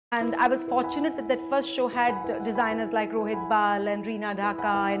And I was fortunate that that first show had designers like Rohit Bal and Reena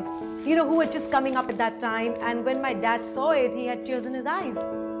Dhaka and, who were just coming up at that time. And when my dad saw it, he had tears in his eyes.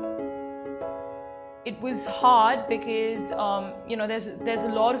 It was hard because, there's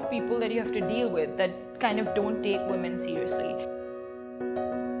a lot of people that you have to deal with that kind of don't take women seriously.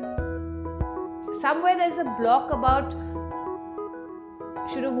 Somewhere there's a block about,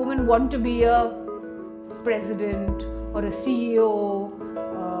 should a woman want to be a president or a CEO?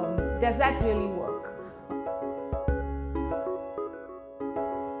 Does that really work?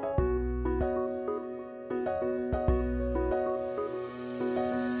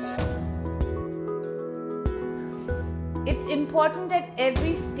 It's important at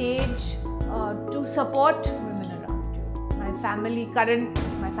every stage to support women around you. My family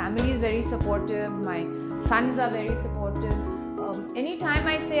is very supportive, my sons are very supportive. Anytime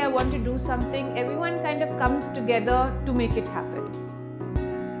I say I want to do something, everyone kind of comes together to make it happen.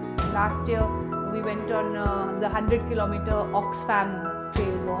 Last year, we went on the 100-kilometer Oxfam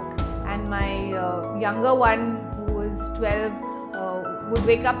trail walk, and my younger one, who was 12, would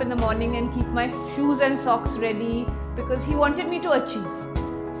wake up in the morning and keep my shoes and socks ready because he wanted me to achieve.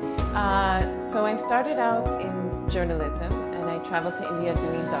 So I started out in journalism, and I traveled to India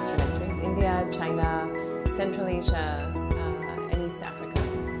doing documentaries. India, China, Central Asia, and East Africa.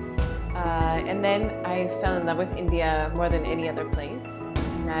 And then I fell in love with India more than any other place.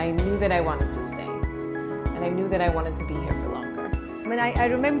 And I knew that I wanted to stay. And I knew that I wanted to be here for longer. I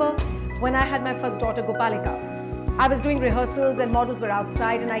remember when I had my first daughter, Gopalika, I was doing rehearsals and models were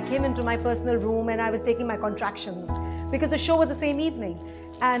outside, and I came into my personal room and I was taking my contractions because the show was the same evening.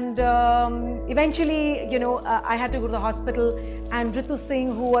 And eventually, I had to go to the hospital, and Ritu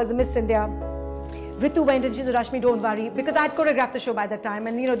Singh, who was a Miss India, Ritu went and she said, Rashmi, don't worry, because I had choreographed the show by that time,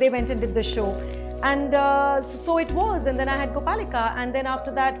 and they went and did the show. And so it was, and then I had Gopalika, and then after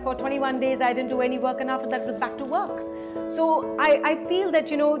that for 21 days I didn't do any work, and after that it was back to work. So I feel that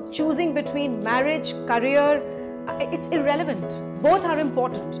choosing between marriage, career, it's irrelevant. Both are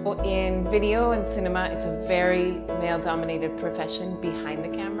important. In video and cinema, it's a very male-dominated profession behind the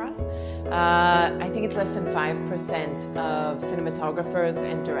camera. I think it's less than 5% of cinematographers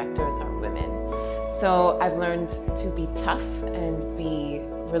and directors are women. So I've learned to be tough and be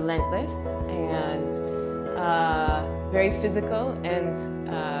relentless and very physical and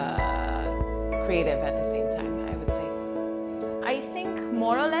creative at the same time, I would say. I think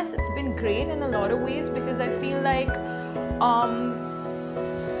more or less it's been great in a lot of ways because I feel like,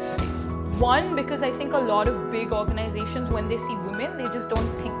 one, because I think a lot of big organizations, when they see women, they just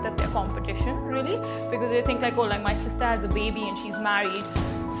don't think that they're competition, really, because they think like, oh, like my sister has a baby and she's married,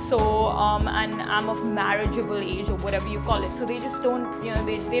 so, and I'm of marriageable age or whatever you call it, so they just don't,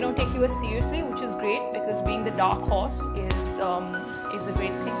 they don't take you as seriously, which is great because being the dark horse is a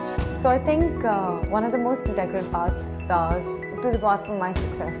great thing. So I think one of the most integral parts to the path for my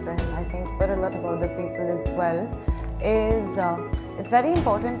success, and I think for a lot of other people as well, is it's very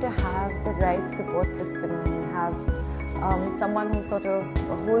important to have the right support system and have someone who sort of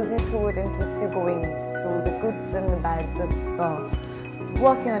holds you through it and keeps you going through the goods and the bads of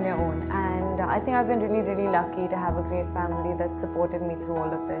working on your own. And I think I've been really, really lucky to have a great family that supported me through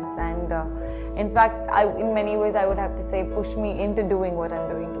all of this. And in fact, in many ways, I would have to say, push me into doing what I'm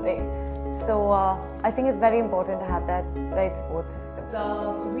doing today. So I think it's very important to have that right support system.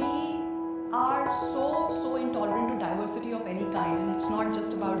 We are so intolerant to diversity of any kind, and it's not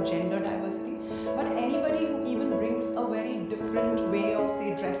just about gender diversity, but anybody who even brings a very different way of,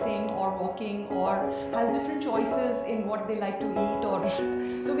 say, dressing or walking, or has different choices in what they like to eat, or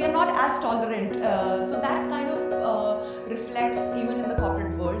so we are not as tolerant. So that kind of reflects even in the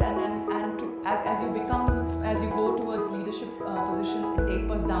corporate world, as you go towards leadership positions, it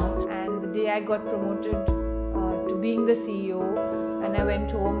tapers down. And the day I got promoted to being the CEO, and I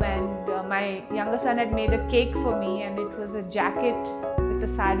went home, and my younger son had made a cake for me, and it was a jacket with a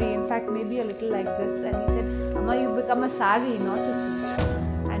sari, in fact maybe a little like this, and he said, Amma, you've become a sari, not a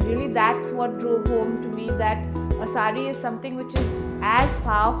suit. And really that's what drove home to me that a sari is something which is as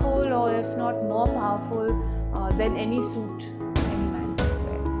powerful, or if not more powerful, than any suit.